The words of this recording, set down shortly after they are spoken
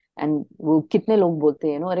And वो कितने लोग बोलते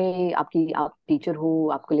हैं अरे आप टीचर हो,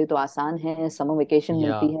 आपके लिए तो आसान है, समर वेकेशन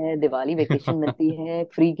मिलती Yeah. है, दिवाली वेकेशन मिलती है,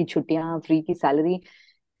 फ्री की छुट्टियां, फ्री की सैलरी।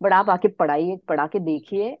 बट आप आके पढ़ाइए, पढ़ा के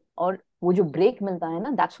देखिए, और वो जो ब्रेक मिलता है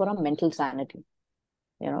ना, that's for a mental sanity.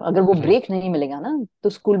 अगर वो Correct. ब्रेक नहीं मिलेगा ना, तो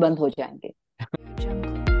स्कूल बंद हो जाएंगे।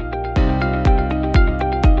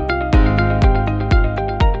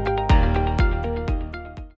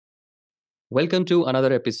 Welcome to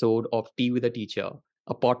another episode of Tea with a Teacher,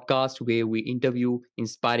 a podcast where we interview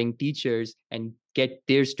inspiring teachers and get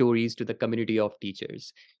their stories to the community of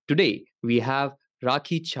teachers. Today, we have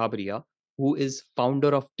Rakhee Chhabria, who is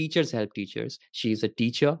founder of Teachers Help Teachers. She is a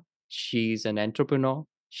teacher, she is an entrepreneur,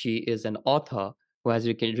 she is an author who has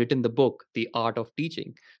written the book, The Art of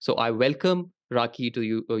Teaching. So I welcome Rakhee to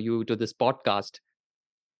you to this podcast.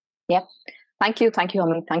 Yep. Thank you,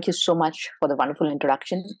 Ami. Thank you so much for the wonderful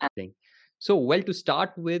introduction. Thing. So, well, to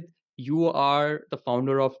start with, you are the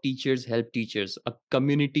founder of Teachers Help Teachers, a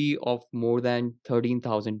community of more than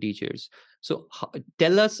 13,000 teachers. So,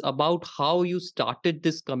 tell us about how you started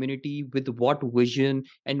this community, with what vision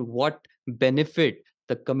and what benefit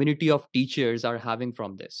the community of teachers are having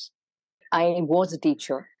from this. I was a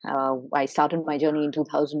teacher. I started my journey in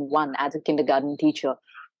 2001 as a kindergarten teacher.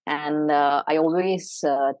 And I always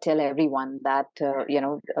tell everyone that,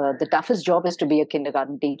 the toughest job is to be a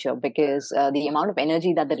kindergarten teacher, because the amount of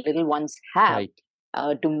energy that the little ones have Right.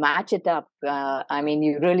 to match it up. I mean,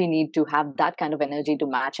 you really need to have that kind of energy to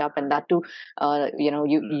match up, and that too,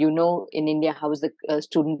 in India, how is the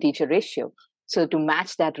student teacher ratio? So to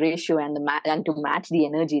match that ratio and and to match the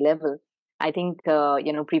energy level, I think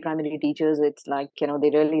pre-primary teachers, it's like they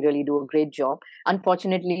really do a great job.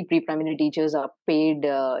 Unfortunately, pre-primary teachers are paid.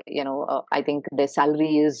 I think their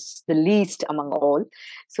salary is the least among all.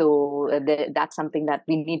 So that's something that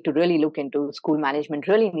we need to really look into. School management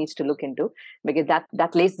really needs to look into, because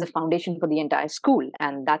that lays the foundation for the entire school,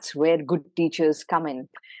 and that's where good teachers come in.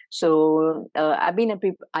 So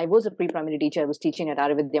I was a pre-primary teacher. I was teaching at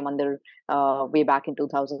Aravidya Mandir way back in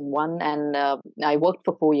 2001, and I worked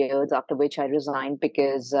for 4 years, after which I resigned,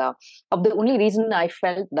 because of the only reason I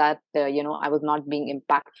felt that I was not being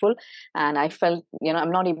impactful, and I felt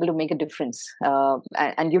I'm not able to make a difference.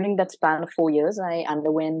 And during that span of 4 years, I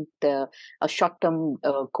underwent a short-term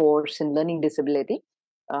course in learning disability.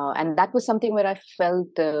 And that was something where I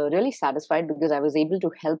felt really satisfied, because I was able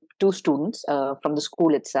to help two students from the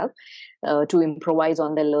school itself to improvise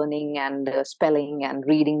on their learning and spelling and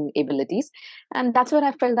reading abilities. And that's where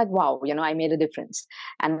I felt that, wow, I made a difference.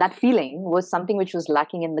 And that feeling was something which was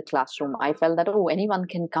lacking in the classroom. I felt that, oh, anyone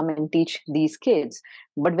can come and teach these kids,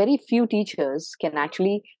 but very few teachers can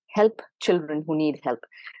actually help children who need help.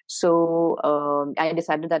 So I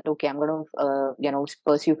decided that, okay, I'm going to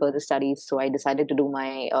pursue further studies. So I decided to do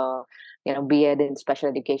my B.Ed in special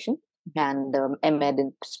education, and M.Ed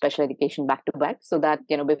in special education back to back, so that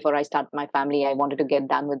before I start my family, I wanted to get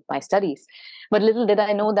done with my studies. But little did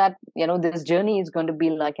I know that this journey is going to be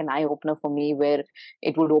like an eye opener for me, where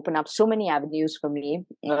it would open up so many avenues for me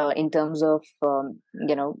in terms of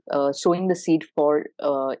sowing the seed for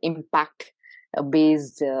impact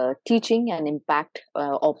based teaching, and impact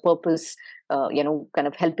or purpose, kind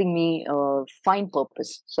of helping me find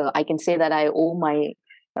purpose. So I can say that I owe my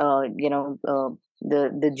uh, you know uh,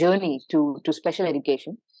 the journey to special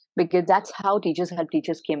education, because that's how Teachers Help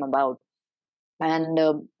Teachers came about. And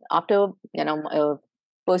after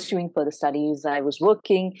pursuing further studies, I was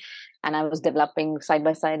working, and I was developing side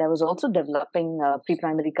by side. I was also developing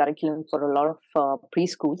pre-primary curriculum for a lot of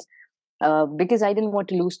preschools, because I didn't want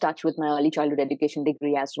to lose touch with my early childhood education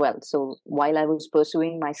degree as well. So while I was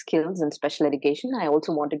pursuing my skills in special education, I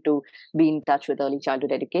also wanted to be in touch with early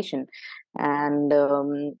childhood education. And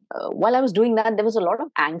while I was doing that, there was a lot of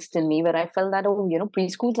angst in me, where I felt that, oh,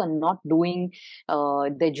 preschools are not doing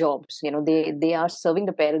their jobs. They are serving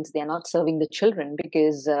the parents, they are not serving the children,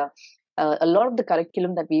 because a lot of the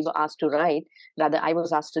curriculum that we were asked to write, rather I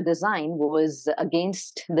was asked to design, was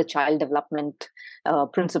against the child development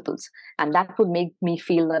principles. And that would make me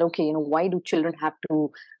feel that, okay, why do children have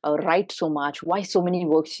to write so much, why so many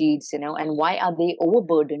worksheets, and why are they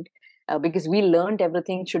overburdened? Because we learned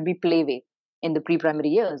everything should be playway in the pre-primary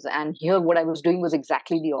years, and here what I was doing was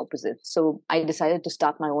exactly the opposite. So I decided to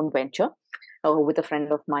start my own venture with a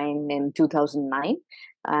friend of mine in 2009.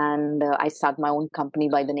 And I started my own company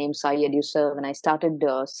by the name Sai EduServe, and I started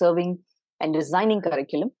serving and designing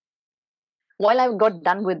curriculum. While I got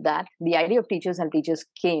done with that, the idea of Teachers Help Teachers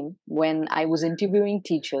came when I was interviewing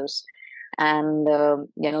teachers. And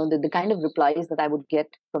the kind of replies that I would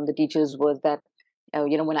get from the teachers was that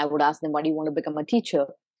when I would ask them, why do you want to become a teacher?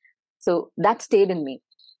 So that stayed in me.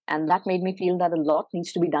 And that made me feel that a lot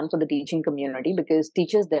needs to be done for the teaching community, because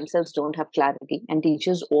teachers themselves don't have clarity, and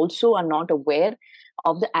teachers also are not aware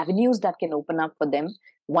of the avenues that can open up for them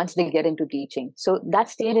once they get into teaching. So that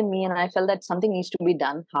stayed in me, and I felt that something needs to be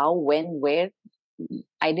done. How, when, where,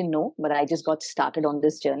 I didn't know, but I just got started on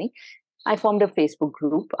this journey. I formed a Facebook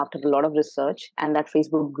group after a lot of research, and that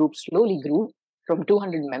Facebook group slowly grew from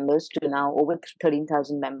 200 members to now over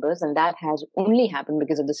 13,000 members. And that has only happened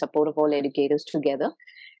because of the support of all educators together.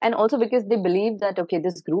 And also because they believe that, okay,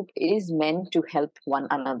 this group is meant to help one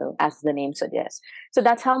another, as the name suggests. So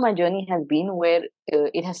that's how my journey has been, where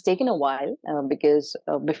it has taken a while, because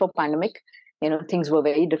before pandemic, things were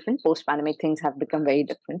very different. Post pandemic, things have become very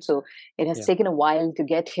different. So it has Yeah. taken a while to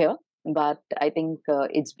get here, but I think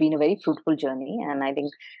it's been a very fruitful journey. And I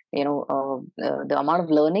think the amount of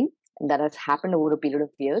learning that has happened over a period of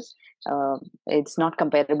years, it's not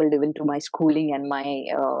comparable even to my schooling and my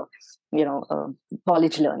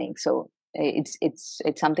college learning. So it's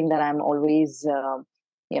something that I'm always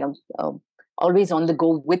you know uh, always on the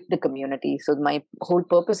go with the community. So my whole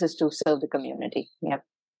purpose is to serve the community. Yeah.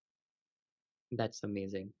 That's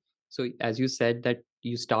amazing. So, as you said, that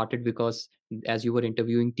you started because as you were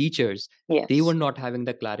interviewing teachers, they were Yes. not having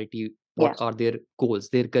the clarity Yeah. what are their goals,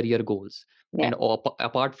 their career goals. Yeah. And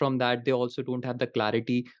apart from that, they also don't have the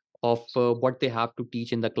clarity of what they have to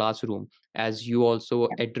teach in the classroom. As you also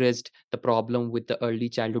Yeah. addressed the problem with the early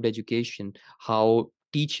childhood education, how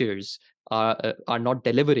teachers are not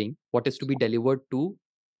delivering what is to be delivered to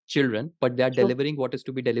children, but they are True. delivering what is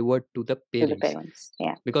to be delivered to the To the parents parents.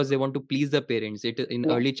 Yeah. because they want to please the parents. It in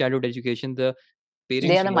Yeah. early childhood education, the They are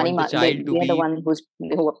parents the money. want the child to They are the be, one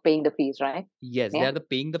who are paying the fees, right? yes, they Yeah. are the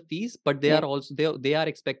paying the fees, but they Yeah. are also they are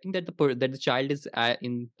expecting that that the child is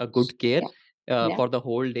in a good care Yeah. Yeah. for the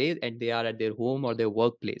whole day, and they are at their home or their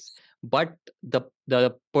workplace. But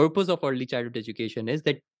the purpose of early childhood education is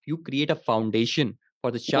that you create a foundation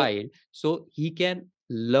for the Yeah. child, so he can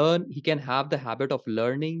learn, he can have the habit of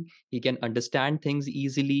learning, he can understand things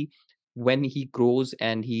easily when he grows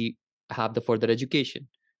and he have the further education.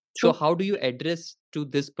 So True. how do you address to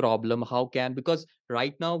this problem? How can, because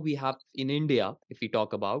right now we have in India, if we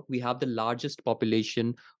talk about, we have the largest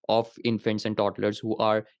population of infants and toddlers who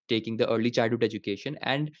are taking the early childhood education,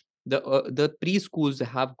 and the preschools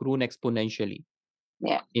have grown exponentially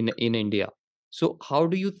Yeah. in India. So how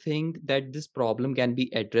do you think that this problem can be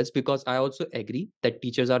addressed? Because I also agree that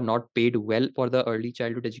teachers are not paid well for the early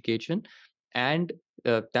childhood education, and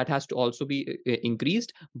that has to also be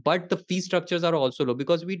increased. But the fee structures are also low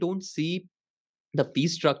because we don't see the fee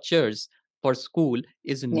structures for school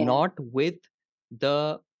is Yeah. not with the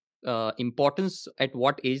importance at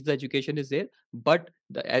what age the education is there, but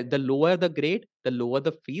the lower the grade, the lower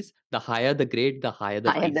the fees, the higher the grade, the higher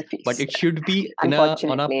the Higher fees. the But fees. it should be in a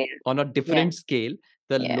Unfortunately. on a Yeah. different scale.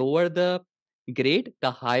 The Yeah. lower the grade,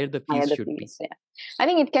 the higher the Higher fees the should be. fees. Yeah. I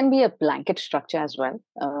think it can be a blanket structure as well,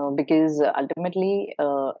 because ultimately,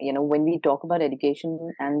 when we talk about education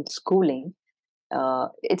and schooling,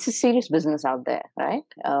 it's a serious business out there, right?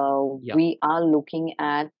 Yeah, We are looking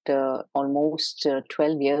at almost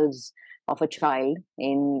 12 years of a child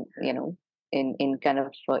in kind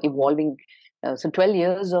of evolving. So 12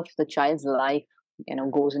 years of the child's life,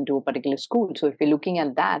 goes into a particular school. So if you're looking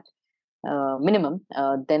at that minimum,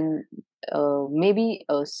 then maybe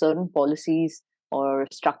certain policies or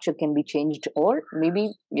structure can be changed, or maybe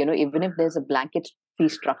even if there's a blanket fee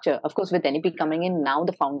structure. Of course, with NEP coming in now,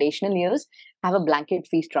 the foundational years have a blanket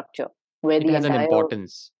fee structure where it the has an entire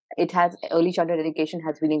importance. it has early childhood education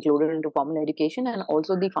has been included into formal education, and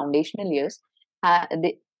also the foundational years.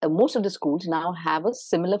 Most of the schools now have a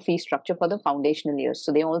similar fee structure for the foundational years,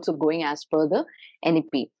 so they're also going as per the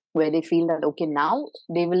NEP, where they feel that okay, now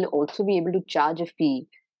they will also be able to charge a fee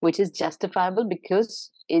which is justifiable because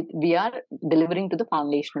we are delivering to the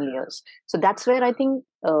foundational years. So that's where I think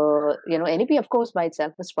NEP, of course, by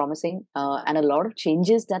itself is promising, and a lot of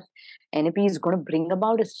changes that NEP is going to bring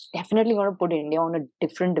about is definitely going to put India on a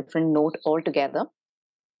different note altogether.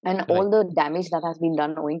 And all Right. the damage that has been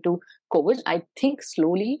done owing to COVID, I think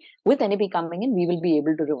slowly with NEP coming in, we will be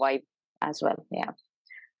able to revive as well. Yeah.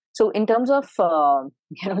 So in terms of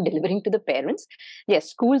delivering to the parents, yes,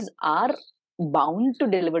 schools are bound to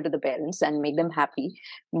deliver to the parents and make them happy.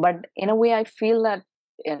 But in a way, I feel that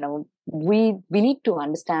we need to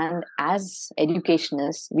understand, as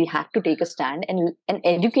educationists, we have to take a stand and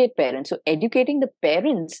educate parents. So educating the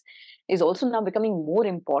parents is also now becoming more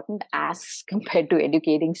important as compared to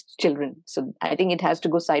educating children. So I think it has to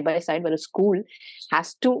go side by side, where a school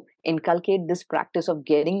has to inculcate this practice of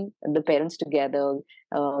getting the parents together,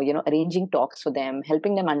 arranging talks for them,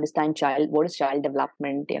 helping them understand what is child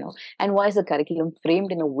development, and why is the curriculum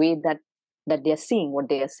framed in a way that they are seeing what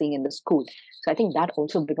they are seeing in the school. So I think that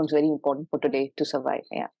also becomes very important for today to survive.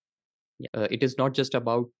 It is not just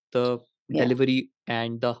about the Yeah. delivery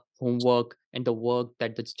and the homework and the work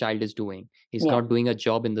that the child is doing. He's Yeah. not doing a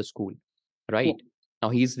job in the school, Yeah. right? Now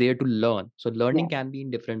he's there to learn. So Yeah. learning can be in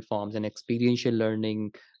different forms, and experiential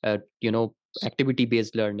learning, activity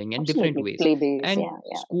based learning, and different Absolutely. ways. Play based. And Yeah.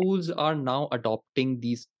 Yeah. schools are now adopting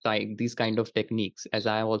these kind of techniques. As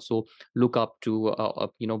I also look up to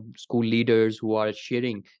school leaders who are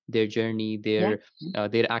sharing their journey, Yeah.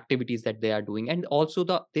 their activities that they are doing, and also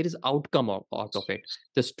there is outcome out of it.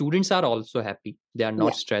 The students are also happy, they are Yeah.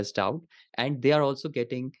 not stressed out, and they are also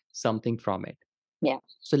getting something from it. Yeah.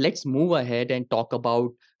 So let's move ahead and talk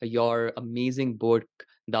about your amazing book,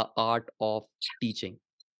 The Art of Teaching.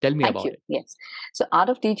 Tell me Thank about you. it. Yes. So, Art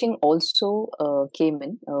of Teaching also came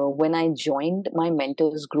in when I joined my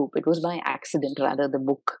mentors group. It was by accident, rather, the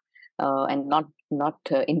book, and not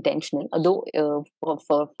intentional. Although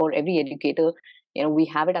for every educator, we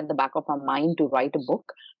have it at the back of our mind to write a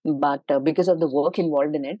book, but because of the work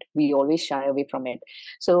involved in it, we always shy away from it.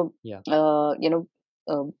 So, Yeah. uh, you know.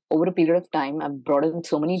 Over a period of time, I've brought in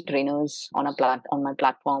so many trainers on my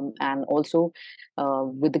platform, and also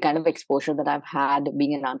with the kind of exposure that I've had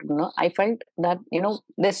being an entrepreneur, I felt that,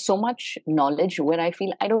 there's so much knowledge where I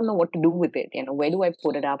feel I don't know what to do with it. Where do I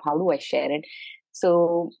put it up? How do I share it?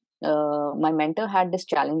 So my mentor had this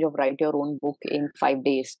challenge of write your own book in 5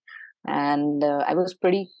 days. And I was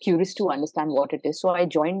pretty curious to understand what it is. So I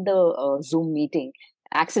joined the Zoom meeting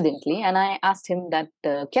accidentally, and I asked him that,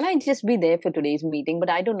 can I just be there for today's meeting? But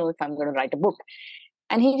I don't know if I'm going to write a book.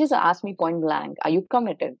 And he just asked me point blank, are you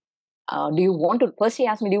committed? Do you want to, first he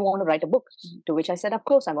asked me, do you want to write a book? To which I said, of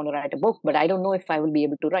course I want to write a book, but I don't know if I will be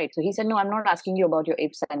able to write. So he said, no, I'm not asking you about your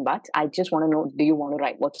ifs and buts. I just want to know, do you want to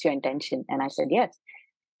write? What's your intention? And I said, yes.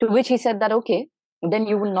 To which he said that, okay, then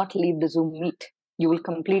you will not leave the Zoom meet. You will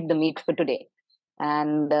complete the meet for today.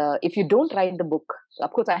 And if you don't write the book,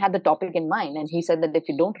 of course, I had the topic in mind. And he said that if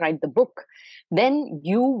you don't write the book, then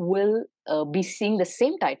you will be seeing the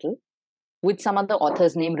same title with some other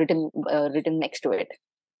author's name written next to it.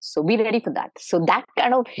 So be ready for that. So that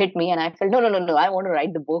kind of hit me, and I felt, no, no, no, no. I want to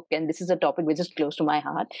write the book, and this is a topic which is close to my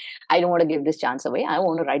heart. I don't want to give this chance away. I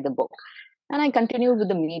want to write the book. And I continued with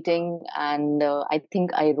the meeting, and I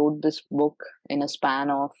think I wrote this book in a span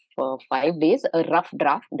of 5 days, a rough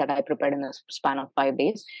draft that I prepared in a span of 5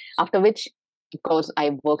 days. After which, of course,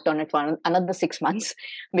 I worked on it for another 6 months,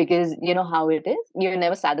 because you know how it is. You're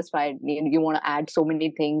never satisfied. You want to add so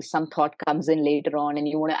many things. Some thought comes in later on, and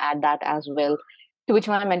you want to add that as well. To which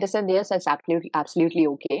my mentor said, "Yes, that's absolutely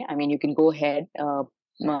okay. I mean, you can go ahead."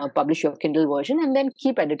 Publish your Kindle version and then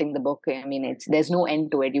keep editing the book. I mean, there's no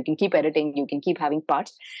end to it. You can keep editing, you can keep having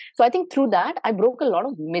parts. So I think through that, I broke a lot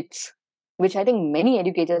of myths, which I think many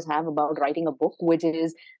educators have about writing a book, which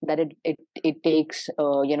is that it takes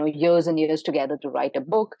years and years together to write a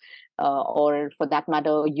book, or for that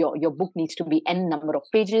matter, your book needs to be n number of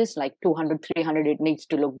pages, like 200, 300. It needs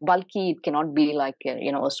to look bulky. It cannot be like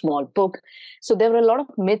a small book. So there were a lot of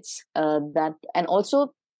myths and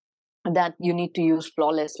also that you need to use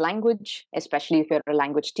flawless language, especially if you're a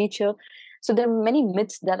language teacher. So there are many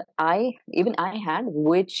myths that I had,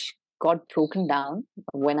 which got broken down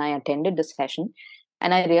when I attended the session.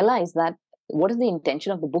 And I realized that what is the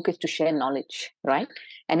intention of the book is to share knowledge, right?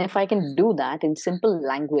 And if I can do that in simple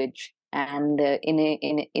language and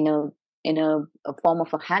in a form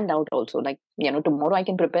of a handout also, like, tomorrow I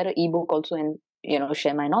can prepare an ebook also and,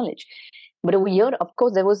 share my knowledge. But over here, of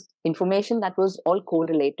course, there was information that was all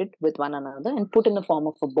correlated with one another and put in the form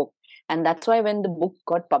of a book. And that's why when the book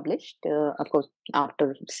got published, of course,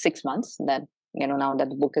 after 6 months, that now that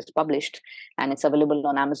the book is published and it's available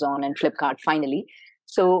on Amazon and Flipkart finally.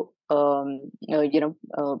 So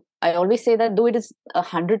I always say that though it is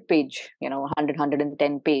 100 page,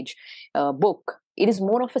 110 page book, it is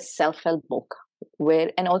more of a self-help book.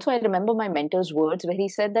 And also I remember my mentor's words where he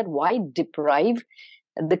said that why deprive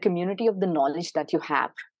the community of the knowledge that you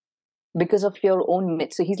have because of your own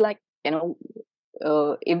myth. So he's like,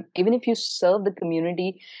 even if you serve the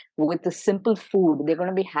community with the simple food, they're going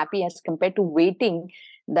to be happy as compared to waiting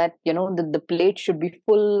that the plate should be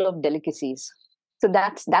full of delicacies. So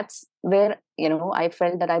that's where I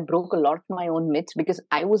felt that I broke a lot of my own myths, because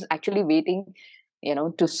I was actually waiting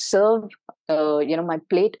to serve, my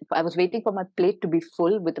plate. I was waiting for my plate to be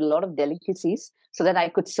full with a lot of delicacies so that I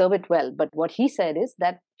could serve it well. But what he said is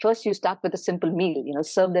that first you start with a simple meal,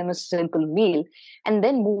 serve them a simple meal and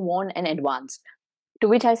then move on and advance. To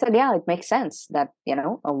which I said, yeah, it makes sense that,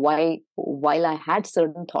 why, while I had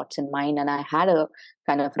certain thoughts in mind and I had a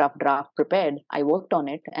kind of rough draft prepared, I worked on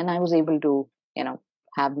it and I was able to,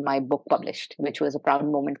 have my book published, which was a proud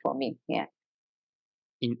moment for me. Yeah.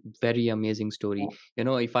 In very amazing story.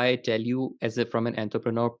 Yeah. If I tell you as a from an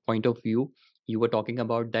entrepreneur point of view, you were talking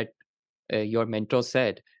about that your mentor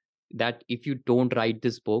said that if you don't write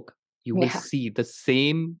this book, you will Yeah. see the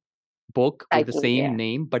same book with the Title. same Yeah.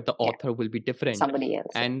 name, but the Yeah. author will be different. Somebody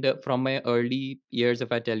else. Yeah. And from my early years,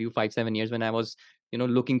 if I tell you 5-7 years, when I was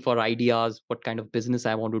looking for ideas, what kind of business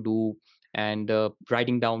I want to do, and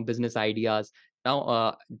writing down business ideas.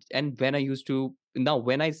 And when I used to, now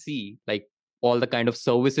when I see like all the kind of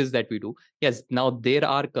services that we do, yes, now there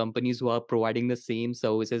are companies who are providing the same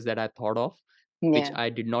services that I thought of, which Yeah. I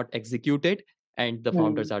did not execute it, and the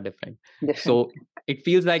founders Mm. are different. Different. So it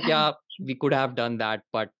feels like, yeah, we could have done that,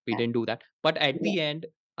 but we Yeah. didn't do that. But at Yeah. the end,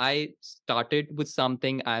 I started with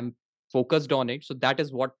something, I'm focused on it. So that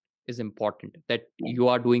is what is important, that Yeah. you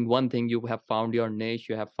are doing one thing, you have found your niche,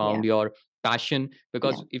 you have Yeah. found your passion. Yeah.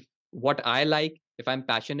 Because if what I like, if I'm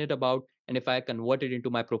passionate about, and if I convert it into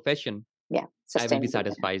my profession, Yeah. I will be Sustainable. Yeah.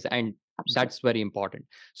 satisfied. And Absolutely. that's very important.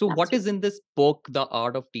 So what is Absolutely. in this book, The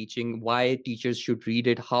Art of Teaching, why teachers should read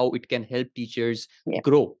it, how it can help teachers Yeah.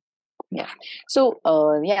 grow? Yeah. So,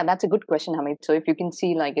 yeah, that's a good question, Hamid. So if you can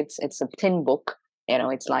see, like, it's a thin book.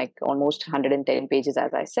 It's like almost 110 pages,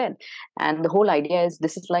 as I said. And the whole idea is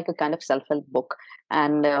this is like a kind of self-help book.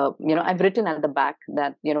 And, I've written at the back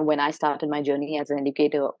that, when I started my journey as an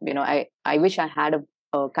educator, I wish I had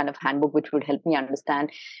a kind of handbook which would help me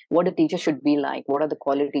understand what a teacher should be like, what are the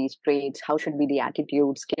qualities, traits, how should be the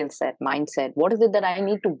attitude, skill set, mindset, what is it that I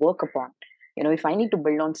need to work upon. If I need to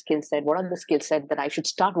build on skill set, what are the skill set that I should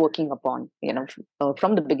start working upon,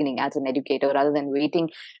 from the beginning as an educator, rather than waiting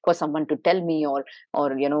for someone to tell me, or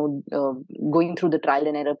going through the trial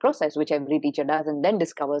and error process, which every teacher does, and then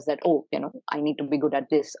discovers that, oh, I need to be good at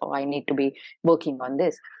this, or I need to be working on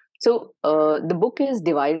this. So the book is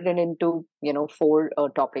divided into, four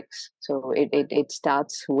topics. So it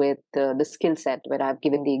starts with the skill set, where I've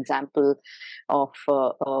given the example of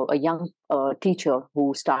a young teacher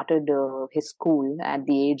who started his school at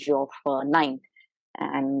the age of 9.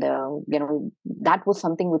 And that was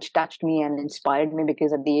something which touched me and inspired me,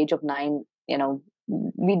 because at the age of 9,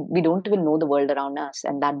 we don't even know the world around us,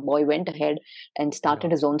 and that boy went ahead and started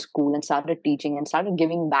Yeah. his own school and started teaching and started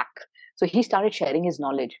giving back. So he started sharing his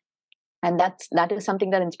knowledge, and that is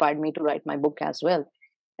something that inspired me to write my book as well.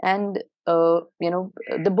 And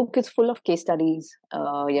the book is full of case studies. There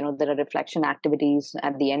are reflection activities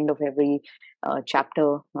at the end of every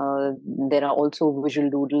chapter. There are also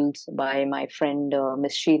visual doodles by my friend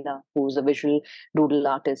Miss Sheila, who's a visual doodle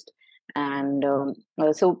artist. And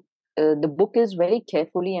the book is very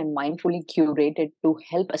carefully and mindfully curated to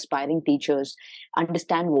help aspiring teachers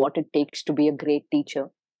understand what it takes to be a great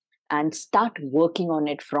teacher and start working on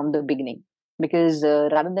it from the beginning. Because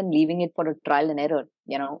rather than leaving it for a trial and error,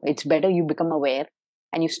 it's better you become aware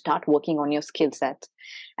and you start working on your skill set.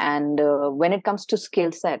 And when it comes to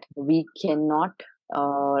skill set, we cannot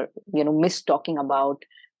miss talking about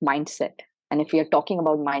mindset. And if we are talking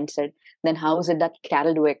about mindset, then how is it that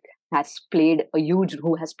Carol Dweck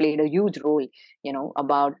who has played a huge role,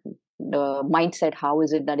 about the mindset? How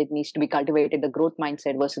is it that it needs to be cultivated, the growth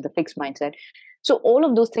mindset versus the fixed mindset? So all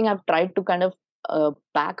of those things, I've tried to kind of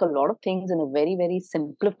pack a lot of things in a very, very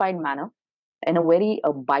simplified manner, in a very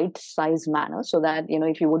bite-sized manner, so that,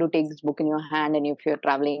 if you were to take this book in your hand, and if you're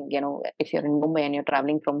traveling, if you're in Mumbai and you're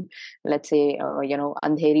traveling from, let's say,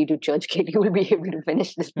 Andheri to Churchgate, you will be able to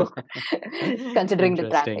finish this book, considering the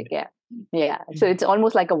traffic. Interesting. Yeah. Yeah. So it's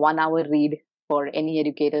almost like a 1 hour read for any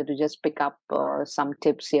educator to just pick up some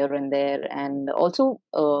tips here and there. And also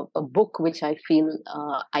a book which I feel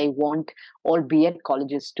I want all B.Ed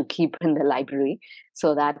colleges to keep in the library,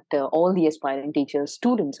 so that all the aspiring teachers,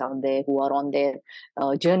 students out there who are on their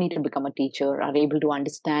journey to become a teacher, are able to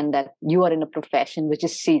understand that you are in a profession which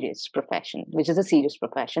is a serious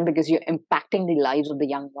profession, because you're impacting the lives of the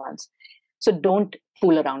young ones. So don't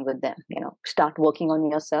fool around with them. Start working on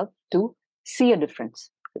yourself to see a difference.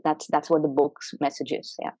 That's what the book's message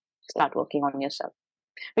is. Yeah, start working on yourself.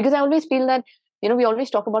 Because I always feel that, we always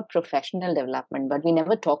talk about professional development, but we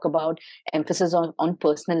never talk about emphasis on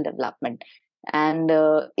personal development. And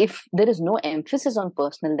if there is no emphasis on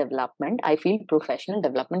personal development, I feel professional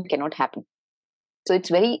development cannot happen. So it's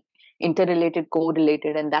very interrelated,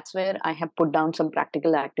 correlated, and that's where I have put down some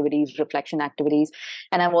practical activities, reflection activities,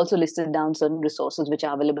 and I've also listed down certain resources which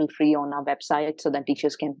are available free on our website, so that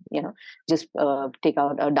teachers can, just take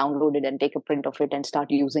out, download it, and take a print of it and start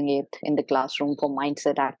using it in the classroom for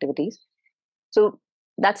mindset activities. So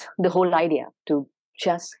that's the whole idea, to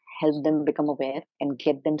just help them become aware and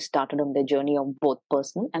get them started on their journey of both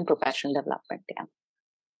personal and professional development. Yeah.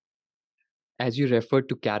 As you referred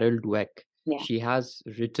to Carol Dweck, Yeah. she has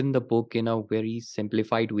written the book in a very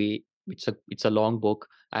simplified way. It's a long book.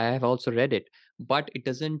 I have also read it, but it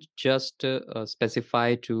doesn't just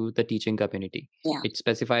specify to the teaching community. Yeah. It's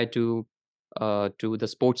specified to the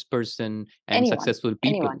sports person and Anyone. successful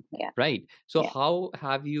people. Anyone. Yeah. Right. So Yeah. how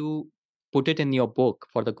have you put it in your book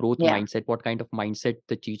for the growth Yeah. mindset? What kind of mindset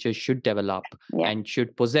the teacher should develop Yeah. and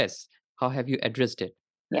should possess? How have you addressed it?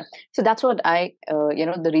 Yeah. So that's what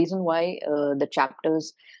the reason why the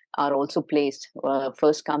chapters are also placed.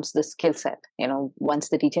 First comes the skill set. Once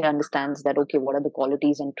the teacher understands that, okay, what are the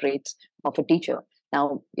qualities and traits of a teacher?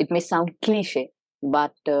 Now, it may sound cliche,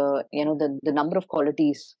 but the number of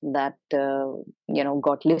qualities that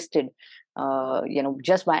got listed,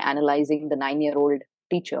 just by analyzing the 9-year-old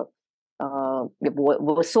teacher,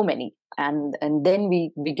 were so many, and then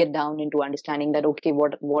we get down into understanding that, okay,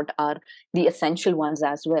 what are the essential ones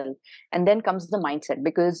as well. And then comes the mindset,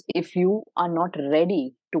 because if you are not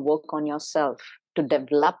ready to work on yourself, to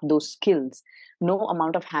develop those skills, no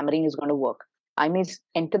amount of hammering is going to work. I may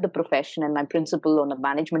enter the profession and my principal or the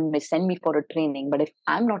management may send me for a training, but if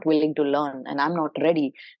I'm not willing to learn and I'm not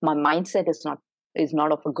ready, my mindset is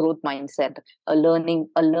not of a growth mindset, a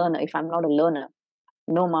learner. If I'm not a learner,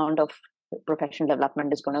 no amount of professional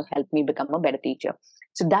development is going to help me become a better teacher.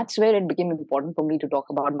 So that's where it became important for me to talk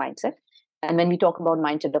about mindset. And when we talk about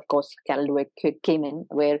mindset, of course, Carol Dweck came in,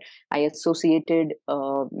 where I associated,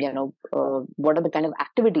 what are the kind of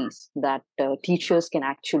activities that teachers can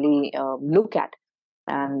actually look at,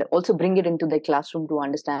 and also bring it into their classroom to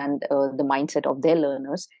understand the mindset of their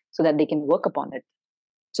learners, so that they can work upon it.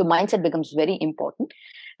 So mindset becomes very important.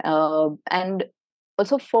 And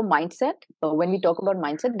also for mindset, when we talk about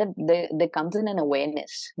mindset, that there comes in an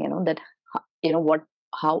awareness, that what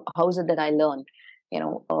how is it that I learn,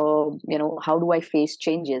 how do I face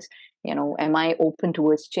changes, am I open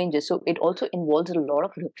towards changes? So it also involves a lot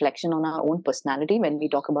of reflection on our own personality when we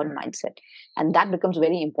talk about mindset, and that becomes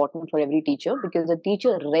very important for every teacher, because a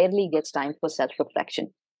teacher rarely gets time for self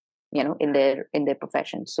reflection, in their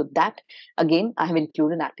profession. So that, again, I have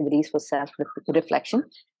included activities for self reflection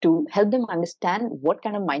to help them understand what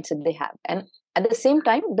kind of mindset they have. And at the same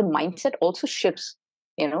time, the mindset also shifts.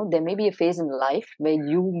 There may be a phase in life where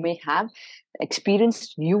you may have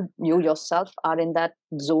experienced, you yourself are in that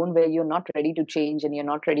zone where you're not ready to change, and you're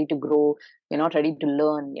not ready to grow, you're not ready to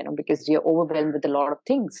learn, because you're overwhelmed with a lot of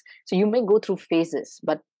things. So you may go through phases,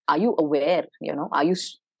 but are you aware, are you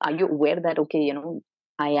aware that, okay,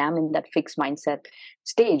 I am in that fixed mindset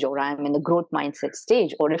stage, or I'm in the growth mindset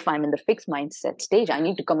stage, or if I'm in the fixed mindset stage, I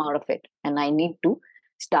need to come out of it, and I need to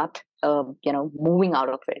start, moving out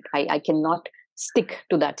of it. I cannot stick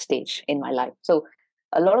to that stage in my life. So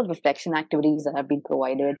a lot of reflection activities that have been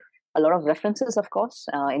provided, a lot of references, of course,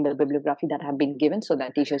 in the bibliography that have been given, so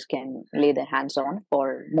that teachers can lay their hands on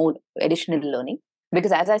for more additional learning.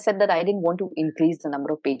 Because as I said, that I didn't want to increase the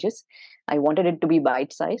number of pages. I wanted it to be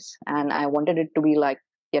bite size, and I wanted it to be like,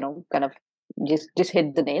 kind of just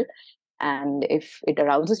hit the nail. And if it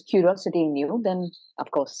arouses curiosity in you, then of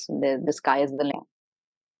course the sky is the limit.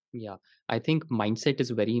 Yeah, I think mindset is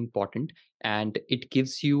very important, and it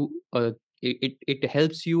gives you it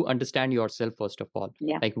helps you understand yourself first of all.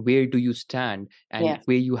 Yeah. Like, where do you stand and Yeah.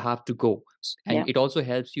 where you have to go, and Yeah. it also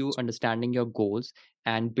helps you understanding your goals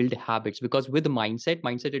and build habits. Because with the mindset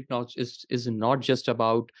is not just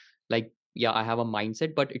about, like, yeah, I have a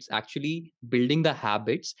mindset, but it's actually building the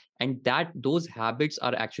habits, and that those habits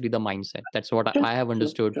are actually the mindset. That's what True. I have True.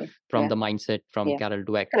 understood True. from Yeah. the mindset from Yeah. Carol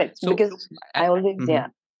Dweck. Correct. So Because I always,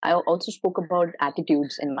 Mhm. I also spoke about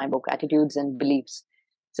attitudes in my book, attitudes and beliefs.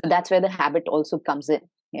 So that's where the habit also comes in,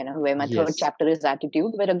 where my third Yes. chapter is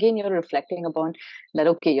attitude, where again you're reflecting upon that,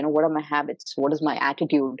 okay, what are my habits? What is my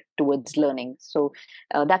attitude towards learning? So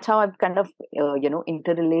that's how I've kind of,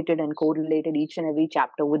 interrelated and correlated each and every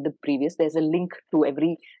chapter with the previous. There's a link to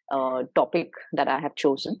every topic that I have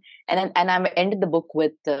chosen. And I've ended the book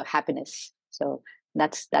with happiness. So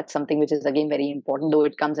that's something which is again very important, though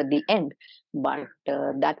it comes at the end, but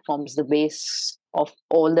that forms the base of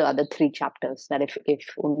all the other 3 chapters, that if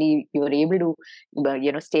only you're able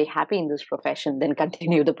to stay happy in this profession, then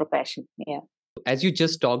continue the profession. Yeah. As you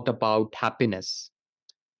just talked about happiness,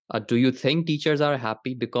 Do you think teachers are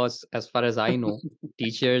happy? Because as far as I know,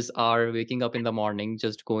 teachers are waking up in the morning,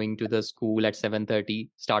 just going to the school at 7:30,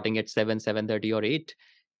 starting at 7:30 or 8,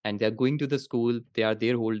 and they're going to the school. They are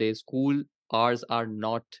there whole day. School hours are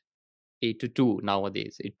not 8 to 2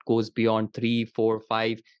 nowadays. It goes beyond 3, 4,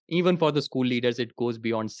 5. Even for the school leaders, it goes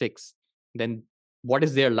beyond 6. Then what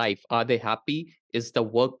is their life? Are they happy? Is the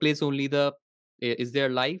workplace only is their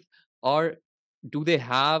life? Or do they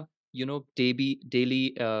have,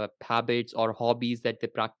 daily habits or hobbies that they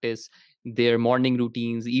practice, their morning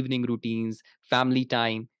routines, evening routines, family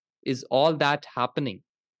time? Is all that happening?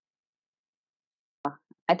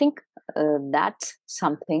 I think that's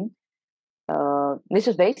something which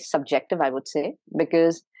is very subjective, I would say,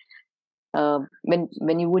 because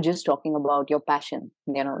when you were just talking about your passion,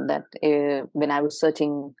 that when I was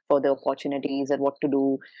searching for the opportunities and what to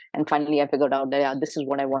do, and finally I figured out that yeah, this is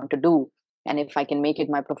what I want to do, and if I can make it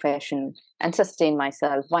my profession and sustain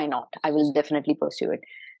myself, why not? I will definitely pursue it.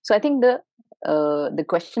 So I think the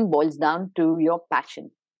question boils down to your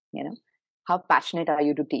passion. You know, how passionate are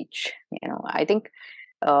you to teach? I think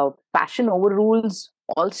passion overrules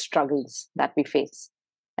all struggles that we face.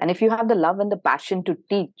 And if you have the love and the passion to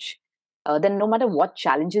teach, then no matter what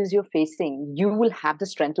challenges you're facing, you will have the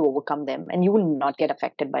strength to overcome them and you will not get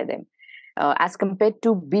affected by them. As compared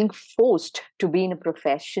to being forced to be in a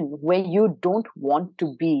profession where you don't want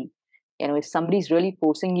to be. If somebody's really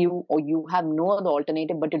forcing you or you have no other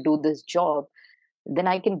alternative but to do this job, then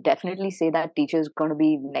I can definitely say that teacher is going to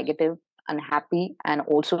be negative, unhappy, and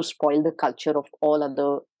also spoil the culture of all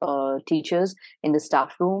other teachers in the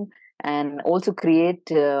staff room, and also create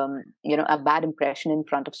a bad impression in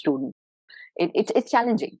front of students. It's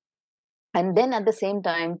challenging, and then at the same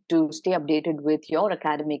time to stay updated with your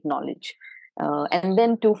academic knowledge, and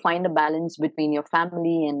then to find a balance between your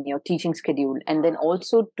family and your teaching schedule, and then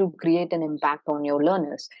also to create an impact on your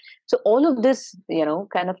learners. So all of this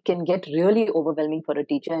kind of can get really overwhelming for a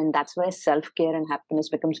teacher, and that's where self-care and happiness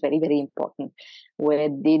becomes very, very important, where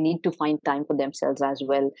they need to find time for themselves as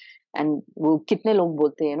well. And वो कितने लोग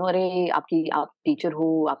बोलते हैं अरे आप teacher हो,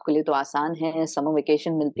 आपके लिए तो आसान है, समर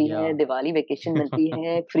वेकेशन मिलती है, Yeah. दिवाली वेकेशन मिलती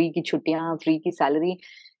है, फ्री की छुट्टियां, फ्री की सैलरी,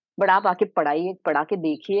 बट आप आके पढ़ा के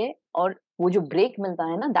देखिए, और वो जो ब्रेक मिलता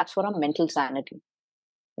है ना, that's for a mental sanity.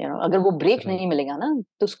 अगर वो ब्रेक Right. नहीं मिलेगा ना,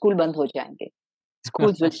 तो स्कूल बंद हो जाएंगे,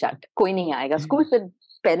 स्कूल्स विल शट, कोई नहीं आएगा स्कूल। फिर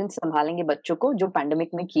पेरेंट्स संभालेंगे बच्चों को, जो पैंडेमिक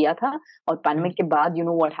में किया था। और पैंडेमिक के बाद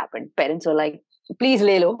what happened, parents were like please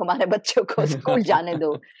ले लो हमारे बच्चों को, स्कूल जाने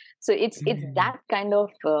दो। So it's that kind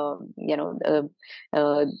of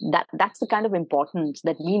that's the kind of importance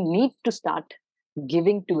that we need to start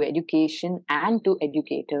giving to education and to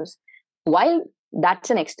educators. While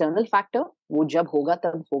that's an external factor, वो जब होगा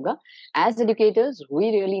तब होगा. As educators,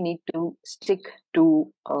 we really need to stick to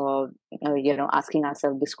asking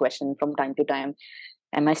ourselves this question from time to time: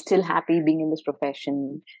 am I still happy being in this profession?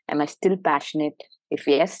 Am I still passionate? If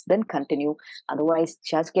yes, then continue. Otherwise,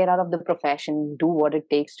 just get out of the profession, do what it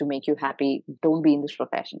takes to make you happy. Don't be in this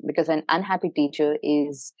profession, because an unhappy teacher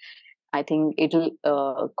is, I think it'll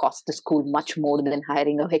cost the school much more than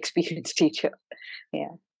hiring an experienced teacher.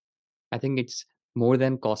 Yeah. I think it's more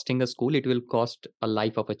than costing a school, it will cost a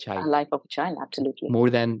life of a A child. life of a child, absolutely. More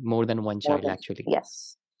than one More child, than, actually.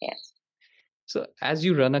 yes, yes. So, as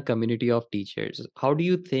you run a community of teachers, how do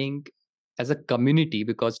you think, as a community,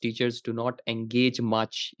 because teachers do not engage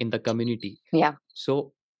much in the community, Yeah.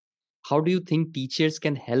 so how do you think teachers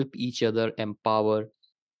can help each other empower,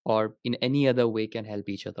 or in any other way can help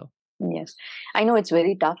each other? Yes, I know it's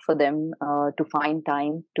very tough for them to find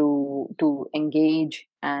time to engage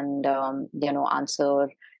and answer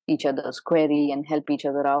each other's query and help each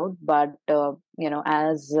other out. But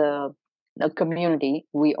as a community,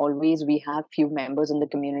 we have few members in the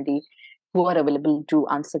community who are available to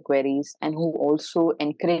answer queries and who also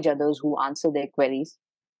encourage others who answer their queries.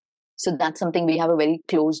 So that's something. We have a very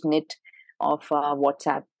close knit of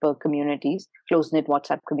WhatsApp communities, close knit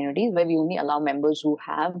WhatsApp communities, where we only allow members who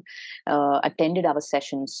have attended our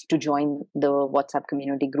sessions to join the WhatsApp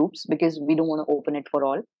community groups, because we don't want to open it for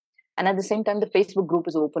all. And at the same time, the Facebook group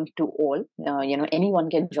is open to all. Anyone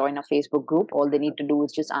can join a Facebook group. All they need to do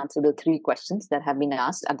is just answer the 3 questions that have been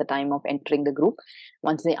asked at the time of entering the group.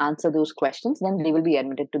 Once they answer those questions, then they will be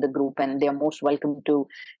admitted to the group, and they are most welcome to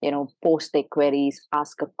post their queries,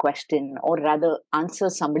 ask a question, or rather answer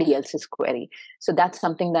somebody else's query. So that's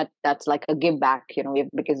something that's like a give back,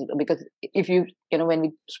 because if when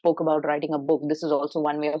we spoke about writing a book, this is also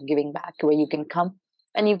one way of giving back, where you can come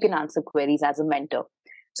and you can answer queries as a mentor.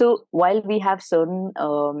 So while we have certain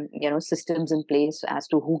systems in place as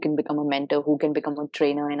to who can become a mentor, who can become a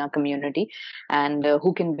trainer in our community, and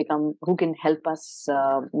who can help us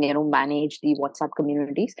manage the WhatsApp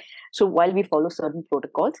communities. So while we follow certain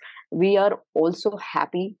protocols, we are also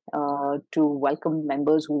happy to welcome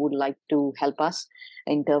members who would like to help us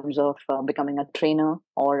in terms of becoming a trainer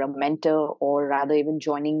or a mentor, or rather even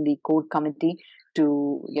joining the code committee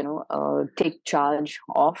to take charge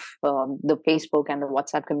of the Facebook and the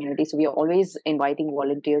WhatsApp community. So we are always inviting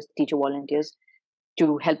volunteers, teacher volunteers,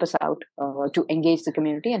 to help us out, to engage the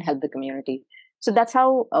community and help the community. So that's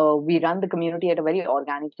how we run the community at a very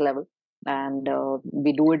organic level, and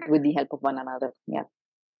we do it with the help of one another. Yeah.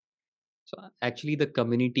 So actually, the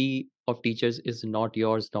community of teachers is not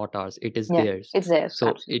yours, not ours. It is Yeah, theirs. it's there. So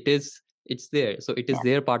Absolutely. it's there. So it is Yeah,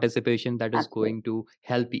 their participation that is absolutely. going to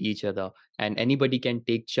help each other, and anybody can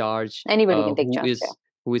take charge. Anybody can take Who charge. Yeah.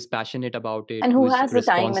 who is passionate about it, And who who is has the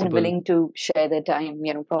time and responsible. willing to share their time,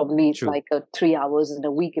 probably it's True. like 3 hours in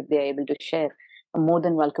a week. If they're able to share, are more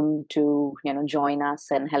than welcome to join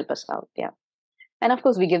us and help us out. Yeah. And of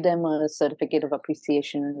course we give them a certificate of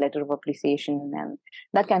appreciation, letter of appreciation, and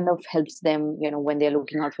that kind of helps them when they're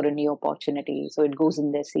looking out for a new opportunity, so it goes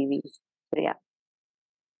in their CV. So yeah.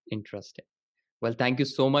 Interesting. Well, thank you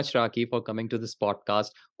so much, Rakhee, for coming to this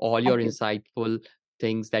podcast. All your Thank you. insightful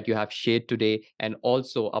things that you have shared today, and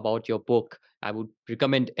also about your book. I would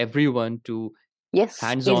recommend everyone to Yes,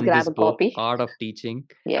 hands please on grab this a book, copy. Art of Teaching.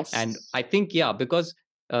 And Yes. I think, yeah, because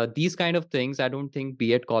these kind of things, I don't think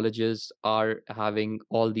B.Ed colleges are having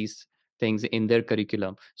all these things in their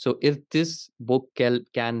curriculum. So if this book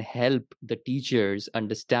can help the teachers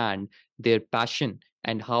understand their passion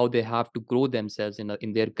and how they have to grow themselves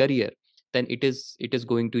in their career, then it is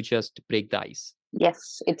going to just break the ice.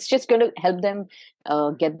 Yes, it's just going to help them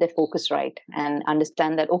get their focus right and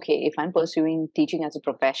understand that, okay, if I'm pursuing teaching as a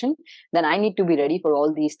profession, then I need to be ready for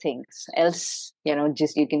all these things. Else,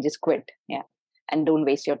 just you can just quit. Yeah. And don't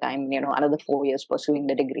waste your time, another 4 years pursuing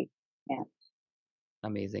the degree. Yeah.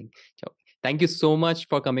 Amazing. So thank you so much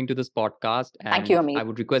for coming to this podcast. Thank you, And I Amit.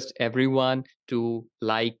 would request everyone to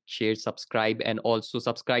like, share, subscribe, and also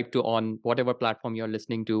subscribe to on whatever platform you're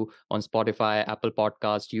listening to on Spotify, Apple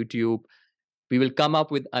Podcast, YouTube. We will come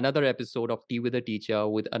up with another episode of Tea with a Teacher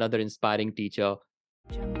with another inspiring teacher.